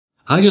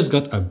I just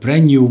got a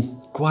brand new,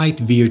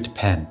 quite weird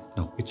pen.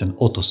 No, it's an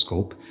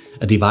otoscope,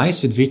 a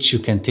device with which you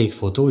can take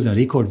photos and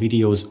record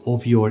videos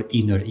of your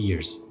inner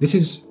ears. This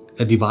is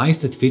a device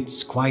that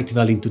fits quite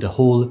well into the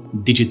whole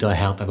digital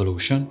health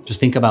evolution. Just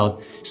think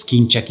about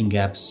skin checking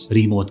apps,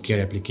 remote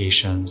care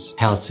applications,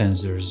 health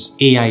sensors,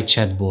 AI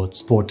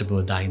chatbots,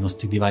 portable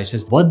diagnostic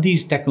devices. What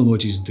these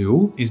technologies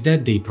do is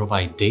that they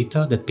provide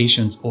data that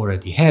patients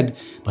already had,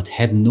 but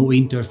had no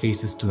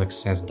interfaces to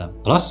access them.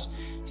 Plus,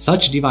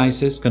 such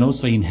devices can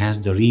also enhance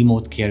the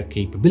remote care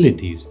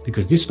capabilities,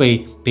 because this way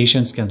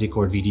patients can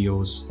record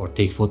videos or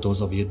take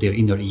photos of their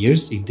inner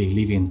ears if they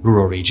live in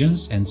rural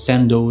regions and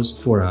send those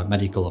for a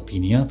medical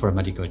opinion, for a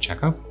medical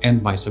checkup,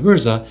 and vice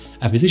versa.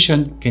 A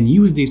physician can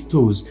use these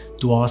tools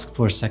to ask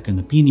for a second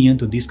opinion,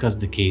 to discuss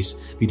the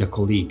case with a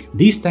colleague.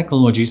 These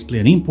technologies play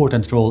an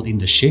important role in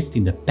the shift,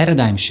 in the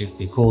paradigm shift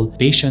we call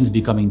patients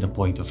becoming the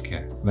point of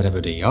care. Wherever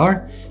they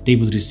are, they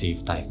will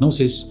receive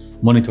diagnosis,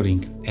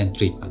 monitoring, and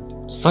treatment.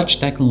 Such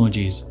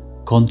technologies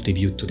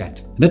contribute to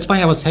that. That's why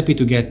I was happy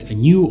to get a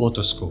new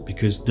otoscope,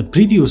 because the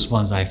previous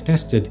ones I've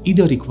tested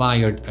either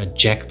required a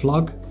jack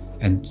plug,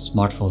 and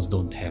smartphones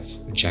don't have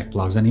jack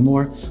plugs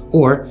anymore,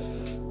 or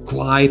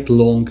quite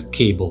long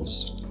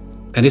cables.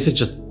 And this is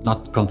just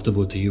not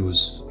comfortable to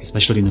use,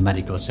 especially in a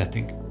medical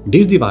setting.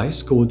 This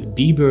device, called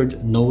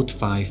Bebird Note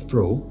 5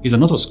 Pro, is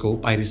an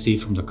otoscope I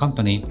received from the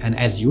company, and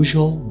as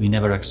usual, we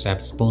never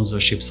accept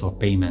sponsorships or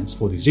payments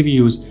for these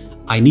reviews.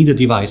 I need a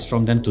device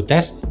from them to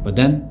test, but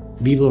then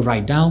we will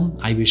write down,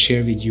 I will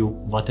share with you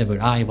whatever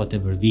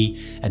we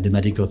at the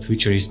Medical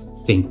Futurist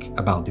think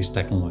about this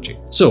technology.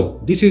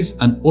 So this is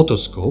an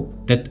otoscope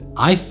that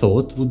I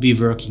thought would be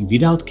working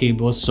without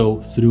cables,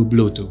 so through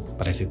Bluetooth.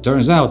 But as it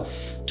turns out,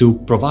 to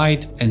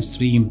provide and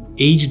stream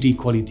HD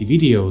quality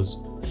videos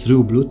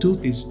through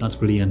Bluetooth is not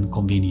really a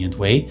convenient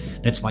way.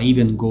 That's why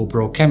even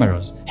GoPro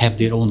cameras have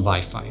their own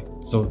Wi-Fi.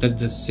 So that's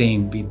the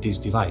same with this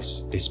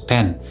device, this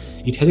pen.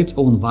 It has its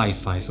own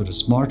Wi-Fi, so the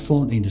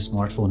smartphone, in the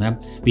smartphone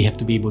app, we have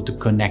to be able to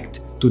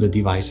connect to the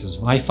device's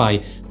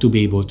Wi-Fi to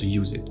be able to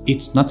use it.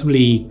 It's not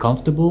really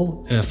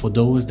comfortable for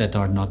those that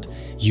are not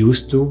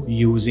used to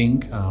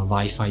using a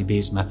Wi-Fi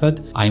based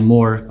method. I'm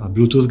more a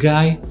Bluetooth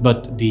guy,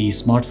 but the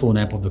smartphone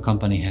app of the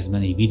company has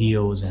many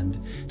videos and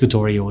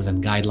tutorials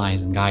and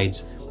guidelines and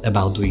guides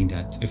about doing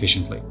that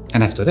efficiently.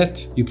 And after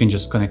that, you can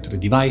just connect to the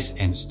device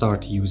and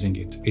start using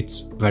it. It's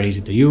very easy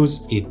to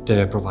use. It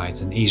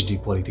provides an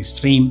HD quality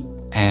stream,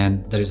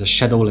 and there is a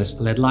shadowless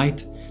LED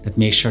light that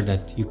makes sure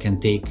that you can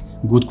take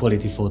good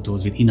quality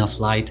photos with enough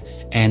light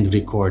and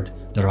record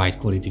the right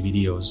quality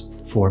videos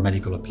for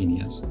medical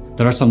opinions.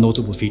 There are some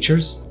notable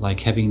features, like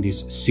having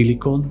this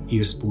silicone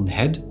ear spoon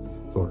head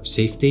for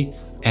safety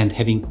and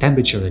having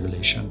temperature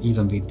regulation.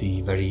 Even with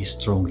the very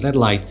strong LED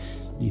light,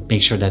 it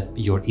makes sure that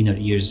your inner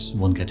ears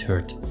won't get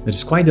hurt.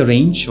 There's quite a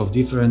range of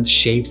different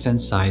shapes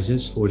and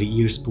sizes for the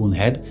ear spoon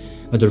head,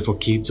 whether for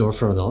kids or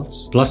for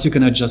adults. Plus, you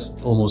can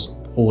adjust almost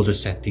all the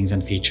settings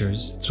and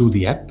features through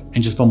the app.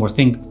 And just one more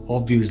thing,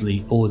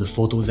 obviously all the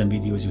photos and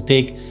videos you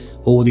take,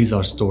 all these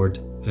are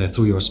stored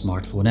through your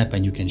smartphone app,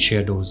 and you can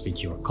share those with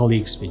your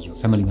colleagues, with your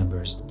family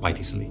members quite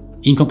easily.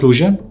 In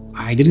conclusion,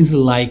 I didn't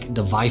really like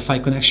the Wi-Fi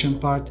connection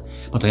part,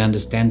 but I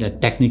understand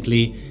that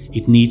technically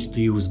it needs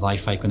to use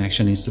Wi-Fi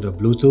connection instead of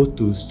Bluetooth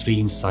to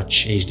stream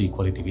such HD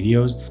quality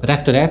videos. But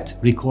after that,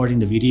 recording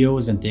the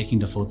videos and taking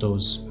the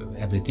photos,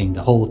 everything,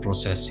 the whole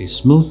process is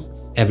smooth.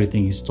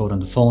 Everything is stored on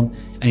the phone,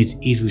 and it's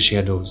easy to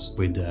share those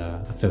with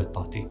a third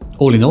party.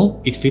 All in all,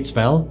 it fits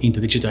well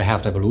into the digital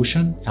health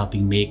revolution,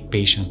 helping make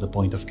patients the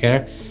point of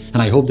care.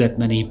 And I hope that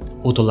many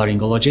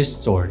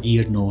otolaryngologists or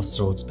ear, nose,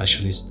 throat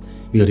specialists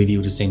will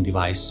review the same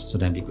device, so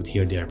then we could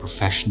hear their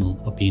professional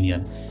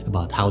opinion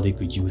about how they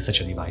could use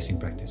such a device in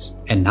practice.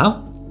 And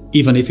now,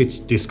 even if it's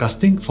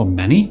disgusting for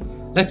many,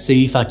 let's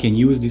see if I can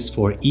use this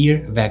for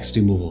ear wax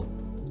removal.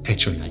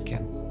 Actually, I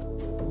can.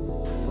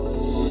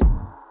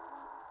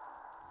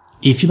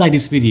 If you like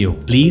this video,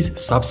 please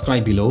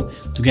subscribe below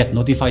to get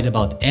notified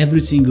about every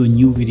single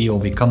new video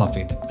we come up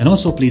with. And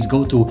also please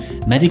go to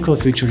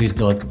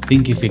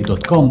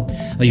medicalfuturist.thinkific.com,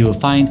 where you will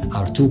find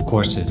our two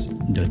courses,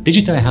 the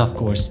Digital Health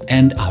course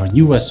and our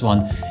newest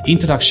one,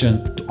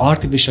 Introduction to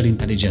Artificial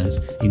Intelligence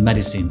in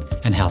Medicine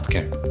and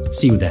Healthcare.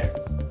 See you there.